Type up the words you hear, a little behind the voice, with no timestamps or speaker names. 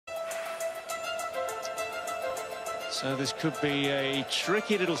So this could be a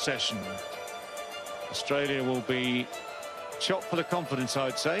tricky little session. Australia will be chock full of confidence,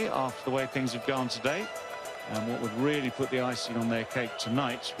 I'd say, after the way things have gone today. And what would really put the icing on their cake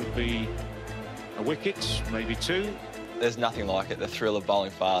tonight would be a wicket, maybe two. There's nothing like it, the thrill of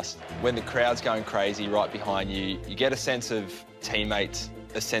bowling fast. When the crowd's going crazy right behind you, you get a sense of teammates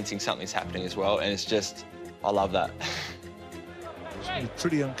are sensing something's happening as well, and it's just, I love that. It's been a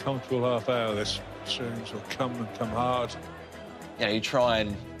pretty uncomfortable half hour, this series will come and come hard. You know, you try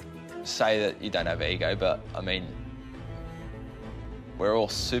and say that you don't have ego, but, I mean, we're all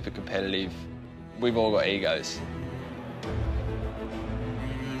super competitive. We've all got egos.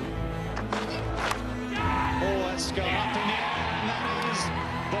 Oh, that's gone up in the air, and that is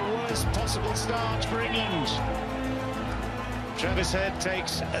the worst possible start for England. Travis Head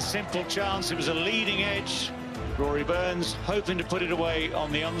takes a simple chance. It was a leading edge. Rory Burns hoping to put it away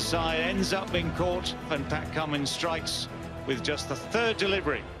on the onside, ends up being caught, and Pat Cummins strikes with just the third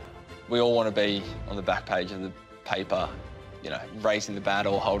delivery. We all want to be on the back page of the paper, you know, raising the bat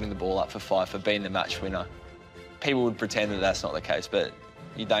or holding the ball up for five, for being the match winner. People would pretend that that's not the case, but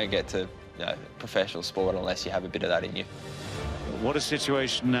you don't get to, you know, professional sport unless you have a bit of that in you. What a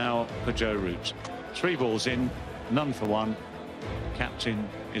situation now for Joe Root. 3 balls in, none for one. Captain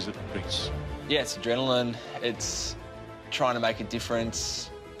is at the crease. Yeah, it's adrenaline. It's trying to make a difference.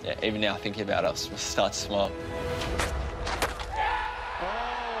 Yeah, even now thinking about it, I start to smile.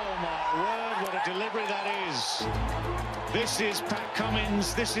 Oh, my word, what a delivery that is. This is Pat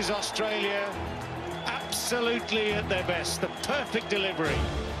Cummins, this is Australia. Absolutely at their best. The perfect delivery.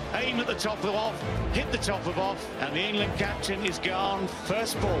 Aim at the top of off, hit the top of off, and the England captain is gone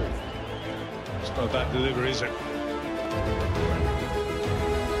first ball. It's not a bad delivery, is it?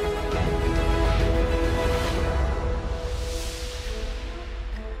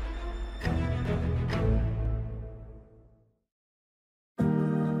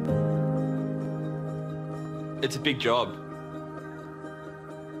 It's a big job.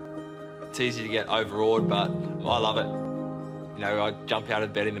 It's easy to get overawed, but I love it. You know, I jump out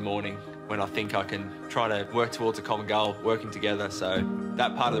of bed in the morning when I think I can try to work towards a common goal, working together, so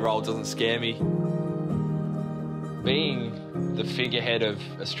that part of the role doesn't scare me. Being the figurehead of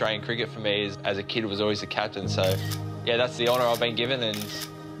Australian cricket for me is, as a kid, was always the captain, so yeah, that's the honour I've been given, and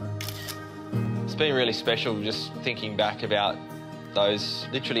it's been really special just thinking back about those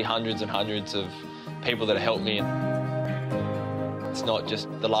literally hundreds and hundreds of people that have helped me. It's not just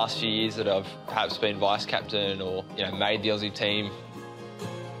the last few years that I've perhaps been vice-captain or, you know, made the Aussie team.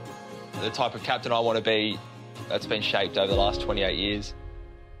 The type of captain I want to be, that's been shaped over the last 28 years.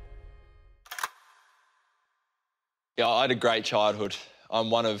 Yeah, I had a great childhood. I'm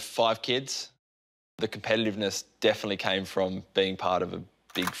one of 5 kids. The competitiveness definitely came from being part of a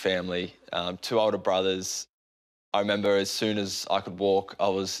big family. 2 older brothers. I remember as soon as I could walk, I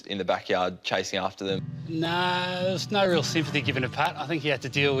was in the backyard chasing after them. No, there was no real sympathy given to Pat. I think he had to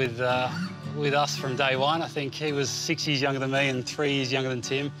deal with us from day one. I think he was 6 years younger than me and 3 years younger than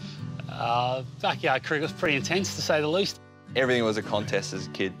Tim. Backyard cricket was pretty intense, to say the least. Everything was a contest as a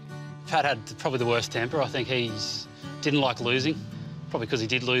kid. Pat had probably the worst temper. I think he didn't like losing, probably because he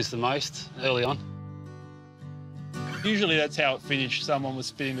did lose the most early on. Usually that's how it finished. Someone was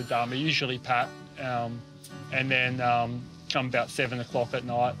spitting the dummy, usually Pat. And then come about 7 o'clock at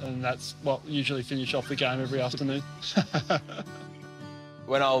night, and that's what usually finish off the game every afternoon.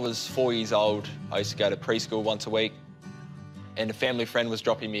 When I was 4 years old, I used to go to preschool once a week, and a family friend was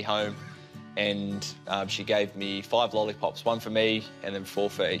dropping me home, and she gave me 5 lollipops, 1 for me and then 4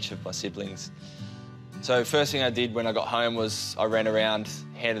 for each of my siblings. So first thing I did when I got home was I ran around,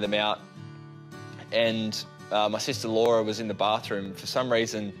 handed them out, and my sister Laura was in the bathroom. For some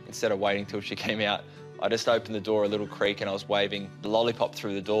reason, instead of waiting till she came out, I just opened the door a little creak and I was waving the lollipop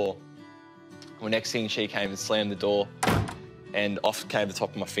through the door. Well, next thing she came and slammed the door and off came the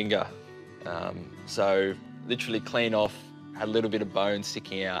top of my finger. So literally clean off, had a little bit of bone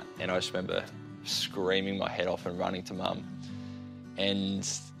sticking out, and I just remember screaming my head off and running to Mum. And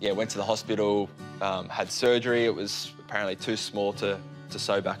yeah, went to the hospital, had surgery. It was apparently too small to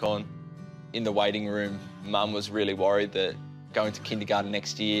sew back on. In the waiting room, Mum was really worried that going to kindergarten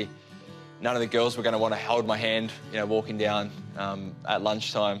next year, none of the girls were going to want to hold my hand, you know, walking down at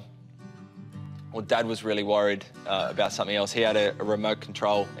lunchtime. Well, Dad was really worried about something else. He had a remote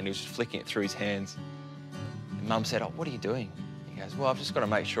control and he was just flicking it through his hands. And Mum said, "Oh, what are you doing?" He goes, "Well, I've just got to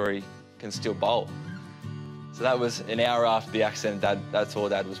make sure he can still bowl." So that was an hour after the accident. That's all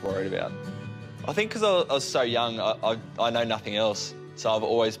Dad was worried about. I think because I was so young, I know nothing else. So I've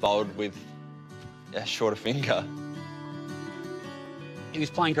always bowled with a shorter finger. He was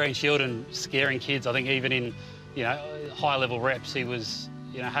playing Green Shield and scaring kids. I think even in you know, high-level reps. He was,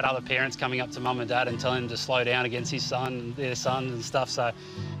 you know, had other parents coming up to mum and dad and telling him to slow down against his son, their son and stuff. So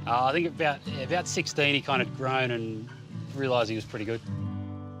I think about 16 he kind of grown and realised he was pretty good.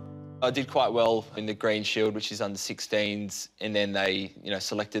 I did quite well in the Green Shield, which is under 16s, and then they, you know,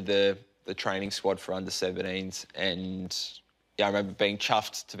 selected the training squad for under 17s, and yeah, I remember being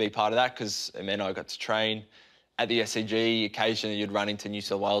chuffed to be part of that because it meant I got to train at the SCG. Occasionally you'd run into New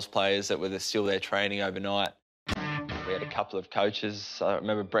South Wales players that were still there training overnight. We had a couple of coaches. I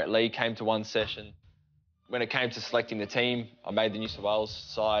remember Brett Lee came to one session. When it came to selecting the team, I made the New South Wales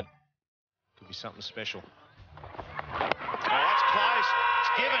side. Could be something special. Oh, that's close.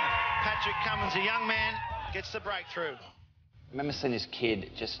 It's given. Patrick Cummins, a young man, gets the breakthrough. I remember seeing this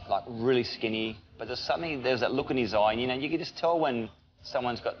kid just like really skinny, but there's that look in his eye, and you know, you can just tell when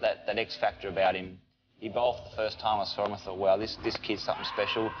someone's got that X factor about him. He bowled the first time I saw him, I thought, wow, this kid's something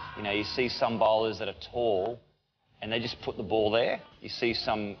special. You know, you see some bowlers that are tall and they just put the ball there. You see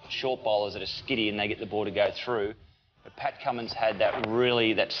some short bowlers that are skiddy and they get the ball to go through. But Pat Cummins had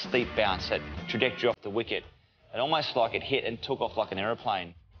that steep bounce, that trajectory off the wicket. And almost like it hit and took off like an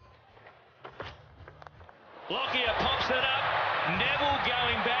aeroplane. Lockyer pops it up. Neville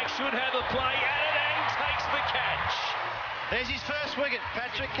going back, should have a play at it and takes the catch. There's his first wicket.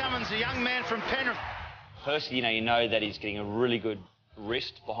 Patrick Cummins, a young man from Penrith. Personally, you know that he's getting a really good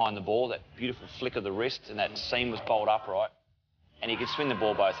wrist behind the ball, that beautiful flick of the wrist, and that seam was bowled upright. And he could swing the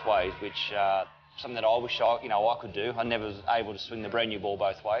ball both ways, which something that I wish I could do. I never was able to swing the brand new ball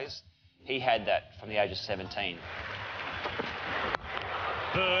both ways. He had that from the age of 17.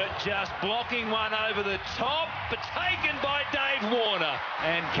 Burt just blocking one over the top, but taken by Dave Warner.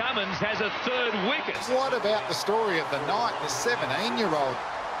 And Cummins has a third wicket. What about the story of the night, the 17-year-old?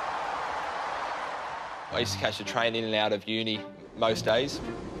 I used to catch a train in and out of uni most days.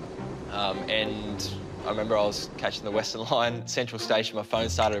 And I remember I was catching the Western Line, Central Station, my phone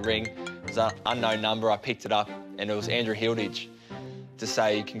started to ring. It was an unknown number, I picked it up, and it was Andrew Hilditch to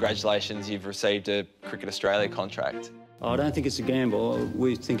say, congratulations, you've received a Cricket Australia contract. I don't think it's a gamble.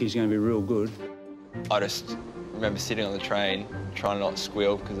 We think he's going to be real good. I just remember sitting on the train, trying not to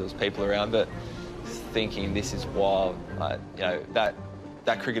squeal because there was people around, but thinking this is wild. You know, that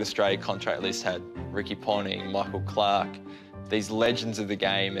Cricket Australia contract list had Ricky Ponting, Michael Clark, these legends of the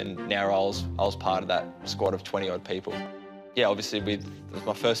game, and now I was part of that squad of 20-odd people. Yeah, obviously it was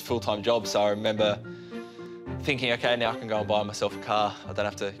my first full-time job, so I remember thinking, OK, now I can go and buy myself a car. I don't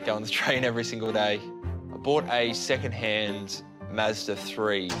have to go on the train every single day. I bought a second-hand Mazda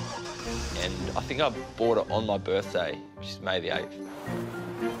 3, and I think I bought it on my birthday, which is May the 8th.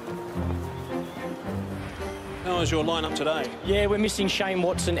 How is your lineup today? Yeah, we're missing Shane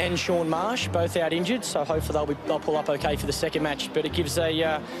Watson and Sean Marsh, both out injured, so hopefully they'll pull up OK for the second match. But it gives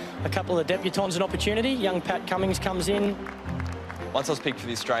a couple of the debutants an opportunity. Young Pat Cummins comes in. Once I was picked for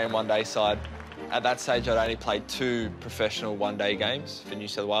the Australian one-day side, at that stage I'd only played 2 professional one-day games for New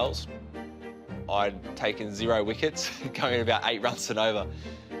South Wales. I'd taken 0 wickets, going at about 8 runs and over.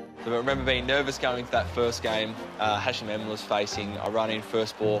 So I remember being nervous going into that first game. Hashim Emla's facing, I run in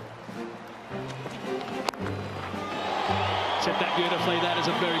first ball. Set that beautifully. That is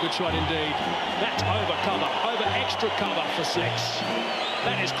a very good shot indeed. That's over cover, over extra cover for 6.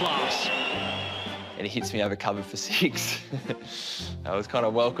 That is class. And he hits me over cover for 6. I was kind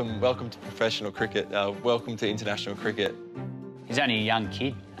of welcome to professional cricket, welcome to international cricket. He's only a young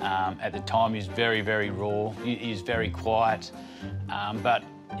kid. At the time, he was very, very raw. He was very quiet, but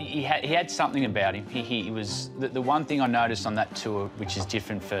he had something about him. He was the one thing I noticed on that tour, which is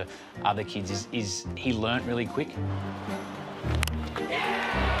different for other kids, is he learnt really quick.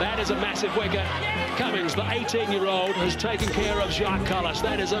 That is a massive wicket. Cummins, the 18-year-old, has taken care of Jacques Cullis.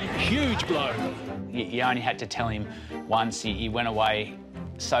 That is a huge blow. You only had to tell him once. He went away,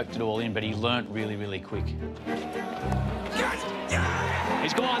 soaked it all in, but he learnt really, really quick.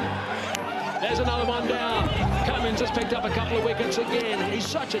 He's gone. There's another one down. Cummins has picked up a couple of wickets again. He's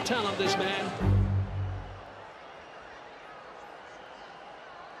such a talent, this man.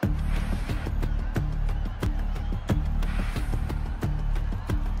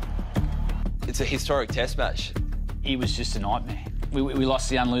 It's a historic test match. It was just a nightmare. We lost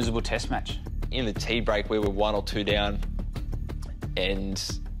the unlosable test match. In the tea break, we were 1 or 2 down, and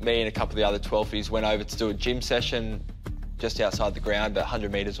me and a couple of the other 12-ies went over to do a gym session just outside the ground, about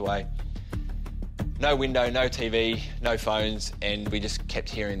 100 metres away. No window, no TV, no phones, and we just kept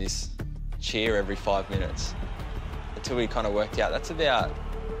hearing this cheer every 5 minutes until we kind of worked out that's about,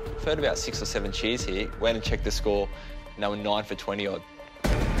 I've heard about 6 or 7 cheers here. Went and checked the score, and they were 9 for 20-odd.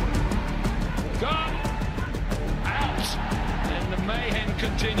 Gone. Out. And the mayhem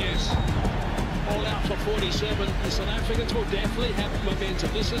continues. All out for 47. The South Africans will definitely have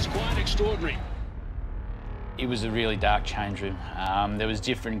momentum. This is quite extraordinary. It was a really dark change room. There was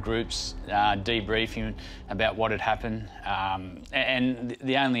different groups debriefing about what had happened, and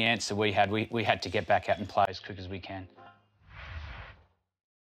the only answer we had to get back out and play as quick as we can.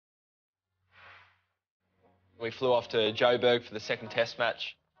 We flew off to Joburg for the second test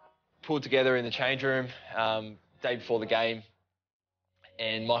match, pulled together in the change room day before the game,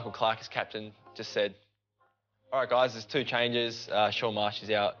 and Michael Clark, as captain, just said, "All right, guys, there's 2 changes. Sean Marsh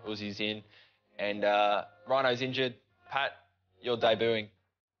is out, Uzi's in, and Rhino's injured. Pat, you're debuting."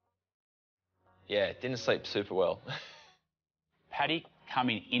 Yeah, didn't sleep super well. Paddy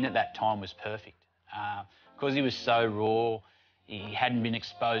coming in at that time was perfect because he was so raw. He hadn't been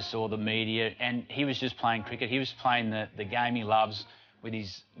exposed to all the media, and he was just playing cricket. He was playing the game he loves with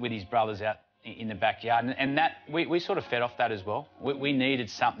his brothers out in the backyard, and that we sort of fed off that as well. We needed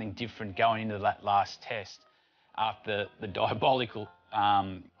something different going into that last test after the diabolical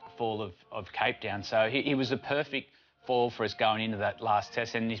fall of Cape Town. So he was a perfect fall for us going into that last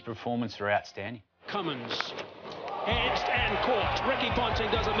test, and his performance were outstanding. Cummins, edged and caught. Ricky Ponting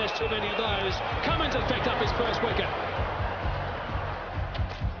doesn't miss too many of those. Cummins has picked up his first wicket.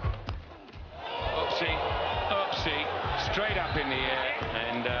 Oopsie, straight up in the air,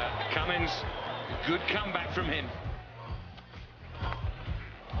 and Cummins, good comeback from him.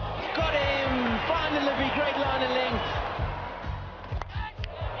 Got him! Fine delivery, great line of length.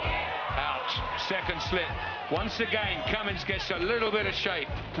 Out, second slip. Once again, Cummins gets a little bit of shape.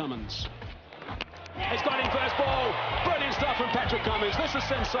 Cummins. He's got him first ball. Brilliant stuff from Patrick Cummins. This is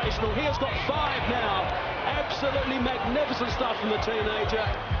sensational. He has got 5 now. Absolutely magnificent stuff from the teenager.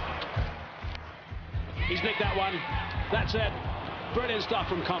 He's nicked that one. That's it. Brilliant stuff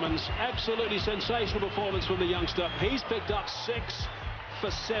from Cummins. Absolutely sensational performance from the youngster. He's picked up 6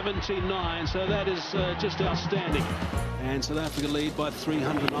 for 79, so that is just outstanding. And South Africa lead by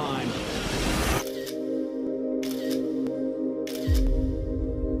 309.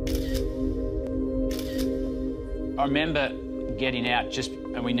 I remember getting out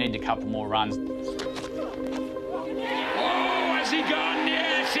and we needed a couple more runs. Oh, has he gone?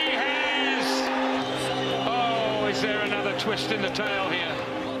 Yes, he has! Oh, is there another twist in the tail here?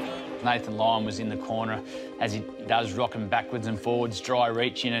 Nathan Lyon was in the corner, as he does, rocking backwards and forwards, dry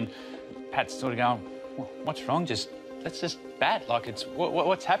reaching, and Pat's sort of going, "What's wrong? Let's just bat. Like, it's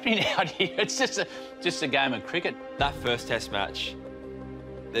what's happening out here? It's just a game of cricket." That first test match,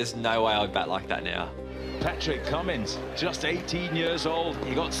 there's no way I would bat like that now. Patrick Cummins, just 18 years old.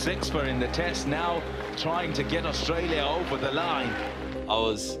 He got 6 for in the test, now trying to get Australia over the line. I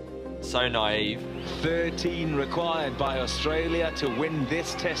was so naive. 13 required by Australia to win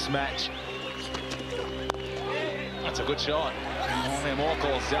this test match. That's a good shot. And all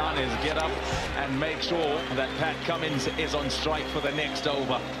calls down is get up and make sure that Pat Cummins is on strike for the next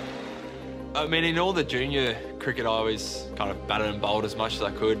over. I mean, in all the junior cricket, I always kind of batted and bowled as much as I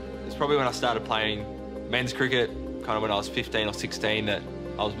could. It's probably when I started playing men's cricket, kind of when I was 15 or 16, that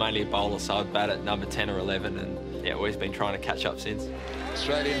I was mainly a bowler, so I'd bat at number 10 or 11, and yeah, always been trying to catch up since.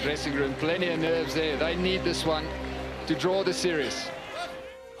 Australian dressing room, plenty of nerves there. They need this one to draw the series.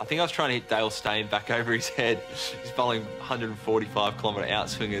 I think I was trying to hit Dale Steyn back over his head. He's bowling 145-kilometre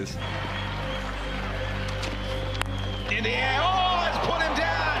outswingers. In the air, oh, it's put him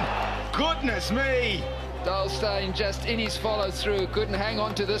down! Goodness me! Dale Steyn just in his follow-through, couldn't hang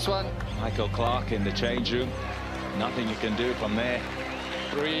on to this one. Michael Clark in the change room. Nothing you can do from there.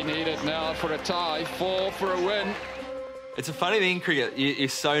 3 needed now for a tie, 4 for a win. It's a funny thing in cricket. You're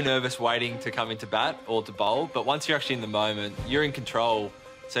so nervous waiting to come into bat or to bowl, but once you're actually in the moment, you're in control.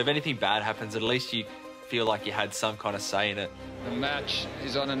 So if anything bad happens, at least you feel like you had some kind of say in it. The match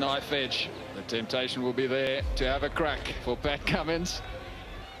is on a knife edge. The temptation will be there to have a crack for Pat Cummins.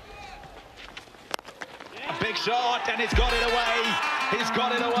 A big shot, and he's got it away. He's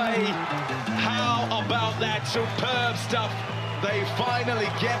got it away. How about that superb stuff? They finally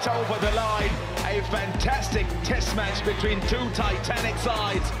get over the line. A fantastic test match between 2 titanic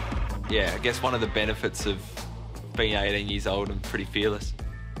sides. Yeah, I guess one of the benefits of being 18 years old and pretty fearless.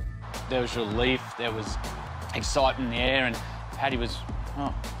 There was relief, there was excitement in the air, and Paddy was,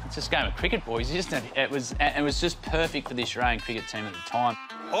 "Oh, it's just a game of cricket, boys, isn't it?" It was just perfect for the Australian cricket team at the time.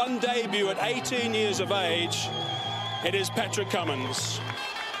 On debut at 18 years of age, it is Patrick Cummins.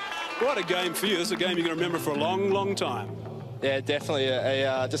 What a game for you. This is a game you're going to remember for a long, long time. Yeah, definitely.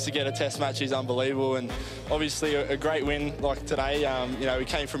 Just to get a test match is unbelievable, and obviously a great win like today. You know, we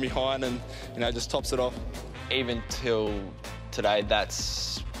came from behind and, you know, just tops it off. Even till today,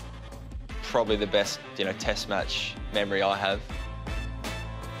 that's probably the best, test match memory I have.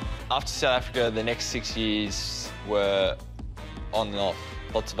 After South Africa, the next 6 years were on and off,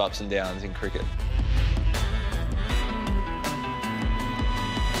 lots of ups and downs in cricket.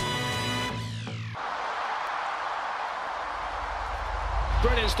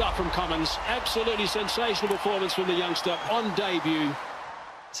 Brilliant stuff from Cummins. Absolutely sensational performance from the youngster on debut.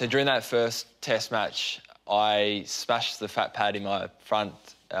 So during that first test match, I smashed the fat pad in my front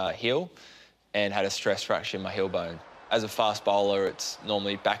heel and had a stress fracture in my heel bone. As a fast bowler, it's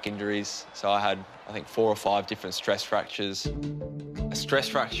normally back injuries. So I had, I think, 4 or 5 different stress fractures. A stress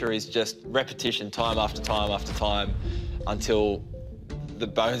fracture is just repetition, time after time after time, until the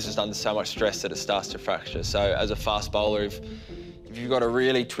bone's just under so much stress that it starts to fracture. So as a fast bowler, if you've got a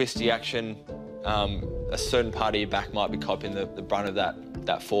really twisty action, a certain part of your back might be coping the brunt of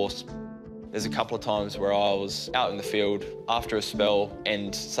that force. There's a couple of times where I was out in the field after a spell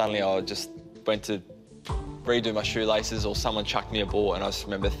and suddenly I just went to redo my shoelaces or someone chucked me a ball and I just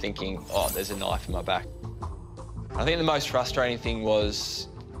remember thinking, oh, there's a knife in my back. I think the most frustrating thing was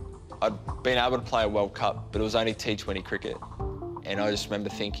I'd been able to play a World Cup, but it was only T20 cricket. And I just remember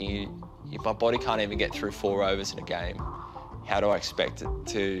thinking, if my body can't even get through 4 overs in a game, how do I expect it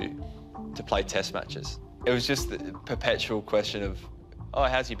to play test matches? It was just the perpetual question of, oh,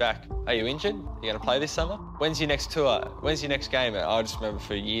 how's your back? Are you injured? Are you going to play this summer? When's your next tour? When's your next game? I just remember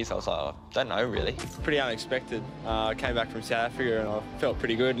for years I was like, I don't know really. Pretty unexpected. I came back from South Africa and I felt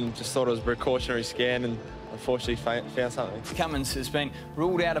pretty good and just thought it was a precautionary scan and unfortunately found something. Cummins has been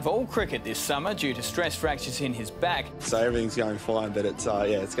ruled out of all cricket this summer due to stress fractures in his back. So everything's going fine, but it's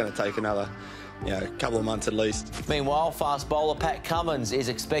it's going to take another couple of months at least. Meanwhile, fast bowler Pat Cummins is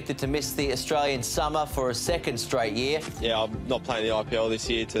expected to miss the Australian summer for a 2nd straight year. Yeah, I'm not playing the IPL this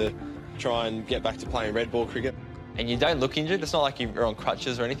year to try and get back to playing red ball cricket. And you don't look injured. It's not like you're on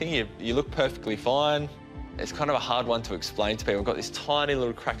crutches or anything. You look perfectly fine. It's kind of a hard one to explain to people. I've got this tiny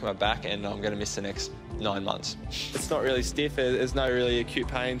little crack in my back and I'm going to miss the next 9 months. It's not really stiff. There's no really acute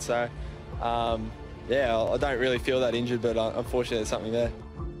pain, so I don't really feel that injured, but unfortunately there's something there.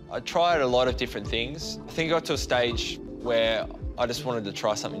 I tried a lot of different things. I think I got to a stage where I just wanted to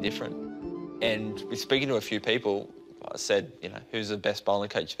try something different. And with speaking to a few people, I said, who's the best bowling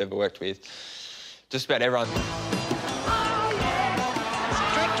coach you've ever worked with? Just about everyone. Oh, yeah!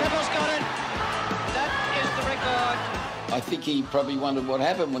 Trick Tripple's got it. That is the record. I think he probably wondered what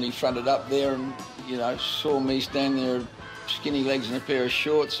happened when he fronted up there and, saw me stand there, skinny legs and a pair of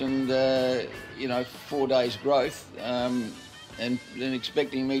shorts and, 4 days growth. And then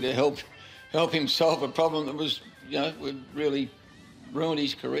expecting me to help him solve a problem that was, would really ruin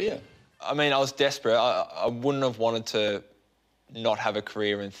his career. I mean, I was desperate. I wouldn't have wanted to not have a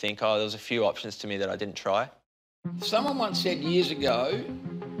career and think, oh, there was a few options to me that I didn't try. Someone once said years ago,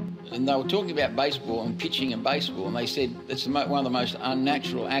 and they were talking about baseball and pitching in baseball, and they said it's one of the most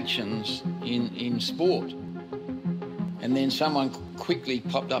unnatural actions in sport. And then someone quickly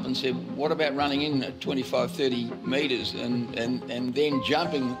popped up and said, what about running in at 25, 30 metres and then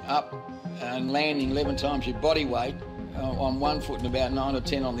jumping up and landing 11 times your body weight on one foot and about 9 or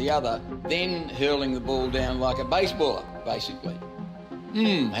 10 on the other, then hurling the ball down like a baseballer, basically.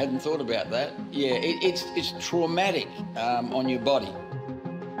 Hadn't thought about that. Yeah, it's traumatic on your body.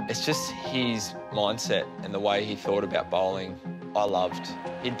 It's just his mindset and the way he thought about bowling I loved.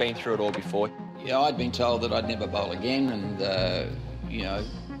 He'd been through it all before. Yeah, I'd been told that I'd never bowl again and, that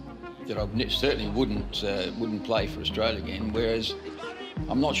I certainly wouldn't play for Australia again, whereas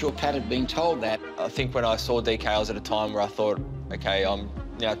I'm not sure Pat had been told that. I think when I saw DK, I was at a time where I thought, OK, I'm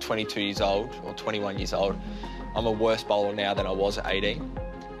now 22 years old or 21 years old. I'm a worse bowler now than I was at 18.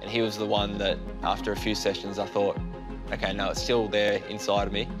 And he was the one that, after a few sessions, I thought, OK, no, it's still there inside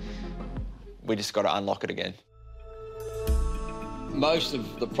of me. We just got to unlock it again. Most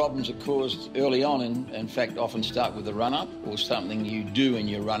of the problems are caused early on and, in fact, often start with a run-up or something you do in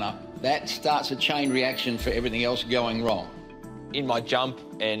your run-up. That starts a chain reaction for everything else going wrong. In my jump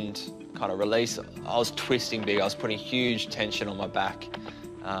and kind of release, I was twisting big. I was putting huge tension on my back,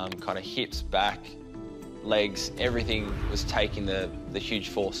 kind of hips, back, legs. Everything was taking the huge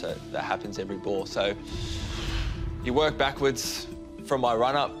force that happens every ball. So you work backwards from my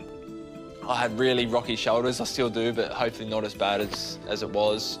run-up. I had really rocky shoulders, I still do, but hopefully not as bad as it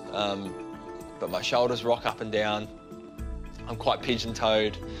was. But my shoulders rock up and down. I'm quite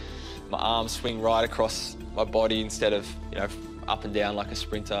pigeon-toed. My arms swing right across my body instead of, up and down like a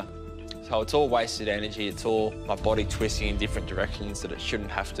sprinter. So it's all wasted energy. It's all my body twisting in different directions that it shouldn't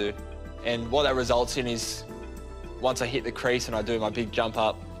have to. And what that results in is, once I hit the crease and I do my big jump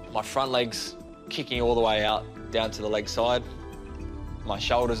up, my front leg's kicking all the way out down to the leg side. My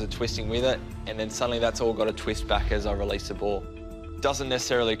shoulders are twisting with it, and then suddenly that's all got to twist back as I release the ball. Doesn't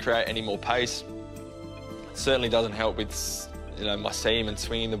necessarily create any more pace. Certainly doesn't help with, you know, my seam and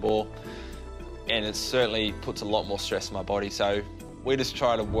swinging the ball. And it certainly puts a lot more stress on my body. So we just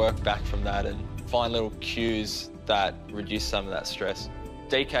try to work back from that and find little cues that reduce some of that stress.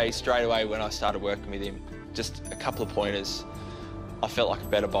 DK, straight away when I started working with him, just a couple of pointers, I felt like a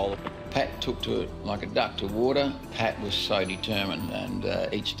better bowler. Pat took to it like a duck to water. Pat was so determined,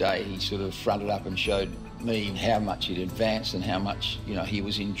 and each day he sort of fronted up and showed me how much he'd advanced and how much, you know, he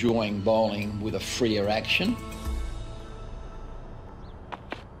was enjoying bowling with a freer action.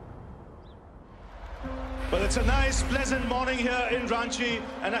 Well, it's a nice, pleasant morning here in Ranchi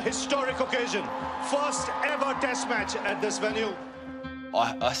and a historic occasion. First ever test match at this venue.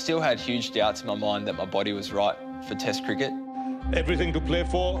 I still had huge doubts in my mind that my body was right for test cricket. Everything to play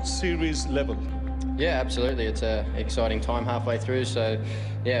for, series level. Yeah, absolutely. It's an exciting time halfway through, so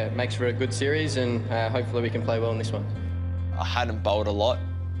yeah, it makes for a good series, and hopefully we can play well in this one. I hadn't bowled a lot.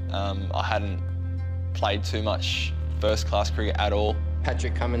 I hadn't played too much first-class cricket at all.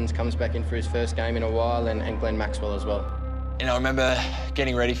 Patrick Cummins comes back in for his first game in a while, and Glenn Maxwell as well. You know, I remember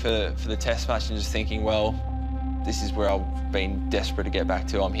getting ready for the test match and just thinking, well, this is where I've been desperate to get back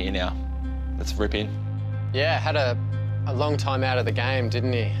to. I'm here now. Let's rip in. Yeah, had a long time out of the game,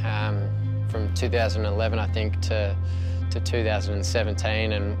 didn't he? From 2011, I think, to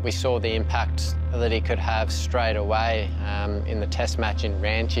 2017, and we saw the impact that he could have straight away in the test match in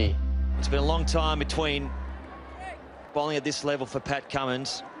Ranchi. It's been a long time between bowling at this level for Pat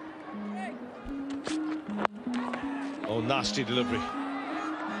Cummins. Oh, nasty delivery.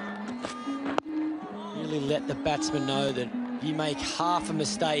 Really let the batsman know that you make half a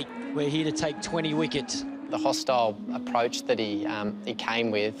mistake, we're here to take 20 wickets. The hostile approach that he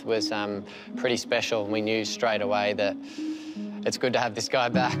came with was pretty special. We knew straight away that it's good to have this guy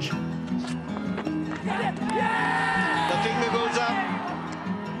back. The finger goes up.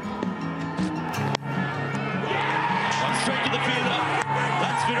 One straight to the fielder.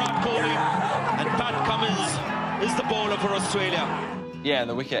 That's Virat Kohli. And Pat Cummins is the bowler for Australia. Yeah, and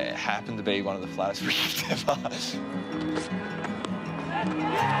the wicket happened to be one of the flattest wickets ever.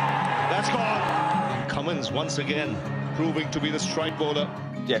 That's gone. Cummins once again proving to be the strike bowler.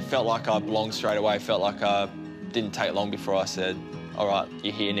 Yeah, felt like I belonged straight away. Felt like I didn't take long before I said, all right,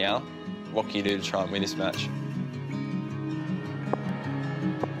 you're here now. What can you do to try and win this match?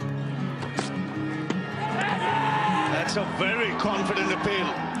 That's a very confident appeal.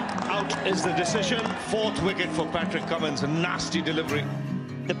 Out is the decision. Fourth wicket for Patrick Cummins. A nasty delivery.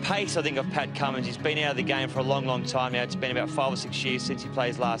 The pace, I think, of Pat Cummins, he's been out of the game for a long, long time now. It's been about 5 or 6 years since he played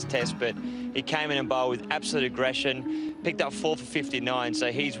his last test, but he came in and bowled with absolute aggression, picked up 4 for 59,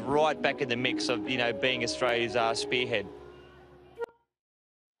 so he's right back in the mix of, you know, being Australia's spearhead.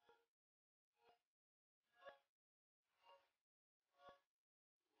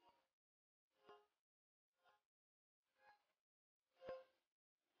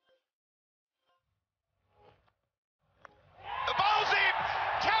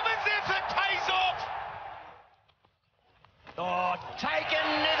 Oh, taken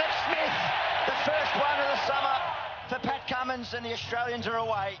Nivet Smith, the first one of the summer for Pat Cummins, and the Australians are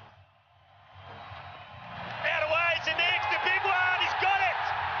away. Out away, it's the next, the big one, he's got it!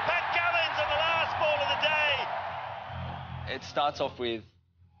 Pat Cummins on the last ball of the day. It starts off with,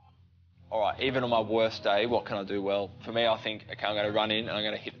 all right, even on my worst day, what can I do well? For me, I think, okay, I'm going to run in and I'm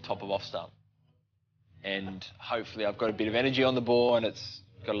going to hit the top of off stump. And hopefully I've got a bit of energy on the ball and it's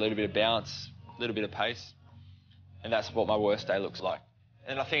got a little bit of bounce, a little bit of pace. And that's what my worst day looks like.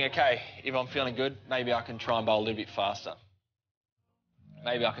 And I think, okay, if I'm feeling good, maybe I can try and bowl a little bit faster.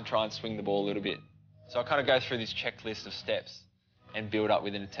 Maybe I can try and swing the ball a little bit. So I kind of go through this checklist of steps and build up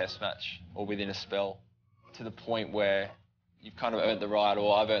within a test match or within a spell to the point where you've kind of earned the right,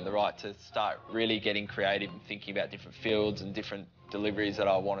 or I've earned the right, to start really getting creative and thinking about different fields and different deliveries that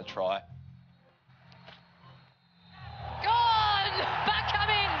I want to try. Gone! Pat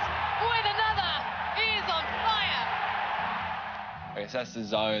Cummins with another. He is on fire. I guess that's the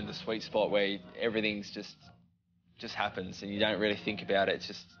zone, the sweet spot where everything's just happens and you don't really think about it. It's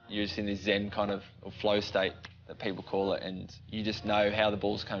just, you're just in this zen kind of flow state that people call it, and you just know how the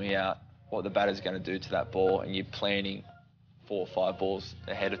ball's coming out, what the batter's going to do to that ball, and you're planning 4 or 5 balls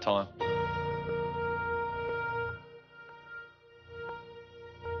ahead of time.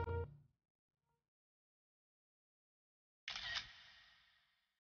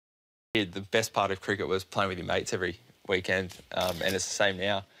 The best part of cricket was playing with your mates every weekend, and it's the same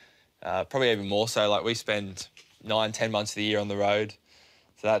now. Probably even more so. Like, we spend 9-10 months of the year on the road,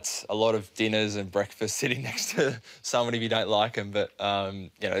 so that's a lot of dinners and breakfast sitting next to someone if you don't like them. But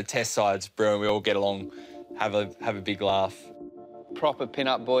you know, the test side's brilliant. We all get along, have a big laugh. proper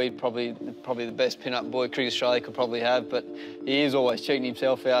pin-up boy, probably the best pin-up boy Cricket Australia could probably have, but he is always cheating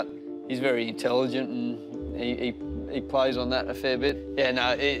himself out. He's very intelligent and he plays on that a fair bit. Yeah,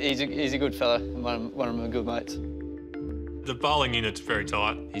 no, he's a good fella, one of my good mates. The bowling unit's very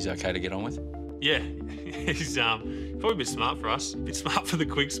tight. He's okay to get on with? Yeah, he's probably a bit smart for us, a bit smart for the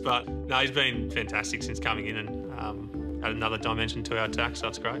quicks, but no, he's been fantastic since coming in and added another dimension to our attack, so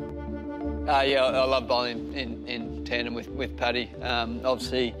that's great. Yeah, I love bowling in tandem with Paddy.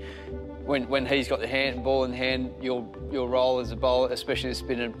 Obviously, when he's got the ball in hand, your role as a bowler, especially the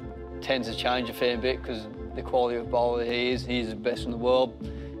spinner, tends to change a fair bit because the quality of bowler he is. He's the best in the world,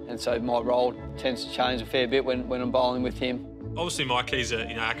 and so my role tends to change a fair bit when I'm bowling with him. Obviously, my keys are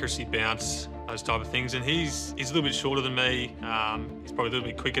accuracy, bounce, those type of things, and he's a little bit shorter than me. He's probably a little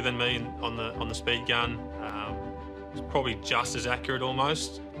bit quicker than me on the speed gun. He's probably just as accurate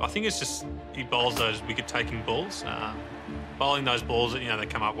almost. I think it's just he bowls those wicket-taking balls. Bowling those balls that they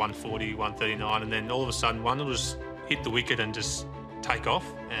come up 140, 139, and then all of a sudden one will just hit the wicket and just take off,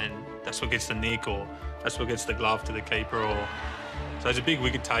 and that's what gets the nick, or that's what gets the glove to the keeper. So he's a big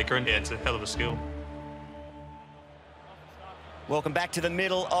wicket taker, and yeah, it's a hell of a skill. Welcome back to the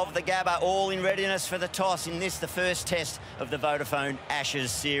middle of the Gabba, all in readiness for the toss in this, the first test of the Vodafone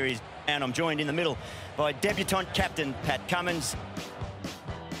Ashes series. And I'm joined in the middle by debutant captain Pat Cummins.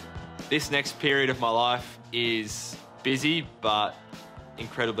 This next period of my life is busy, but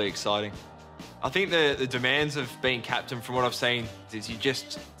incredibly exciting. I think the demands of being captain, from what I've seen, is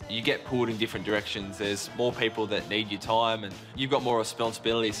you get pulled in different directions. There's more people that need your time, and you've got more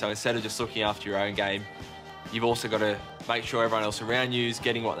responsibility. So instead of just looking after your own game, you've also got to make sure everyone else around you is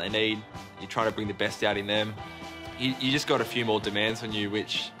getting what they need. You're trying to bring the best out in them. You just got a few more demands on you,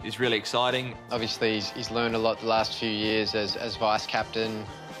 which is really exciting. Obviously, he's learned a lot the last few years as vice captain.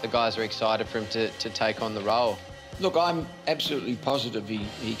 The guys are excited for him to take on the role. Look, I'm absolutely positive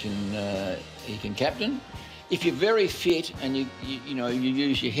he can captain. If you're very fit and you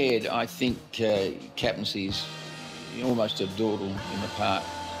use your head, I think captaincy's almost a dawdle in the park.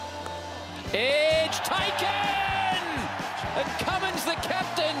 Edge taken! And Cummins, the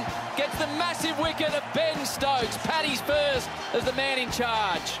captain, gets the massive wicket of Ben Stokes. Paddy's first as the man in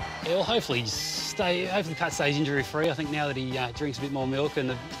charge. Yeah, well, hopefully Pat stays injury-free. I think now that he drinks a bit more milk and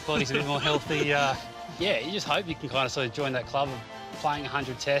the body's a bit more healthy, yeah, you just hope you can kind of sort of join that club of playing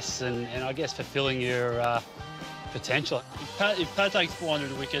 100 tests and I guess fulfilling your potential. If Pat takes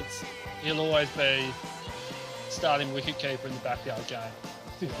 400 wickets, he'll always be starting wicketkeeper in the backyard game.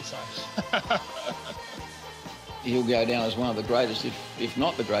 So. He'll go down as one of the greatest, if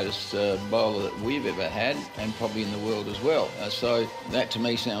not the greatest bowler that we've ever had, and probably in the world as well. So that to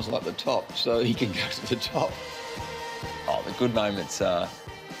me sounds like the top, so he can go to the top. Oh, the good moments are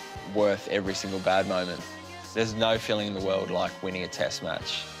worth every single bad moment. There's no feeling in the world like winning a test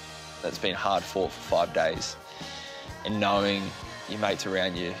match that's been hard fought for 5 days, and knowing your mates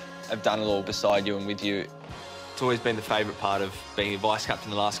around you have done it all beside you and with you. It's always been the favourite part of being a vice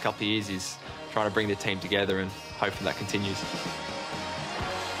captain the last couple of years, is trying to bring the team together and hoping that continues.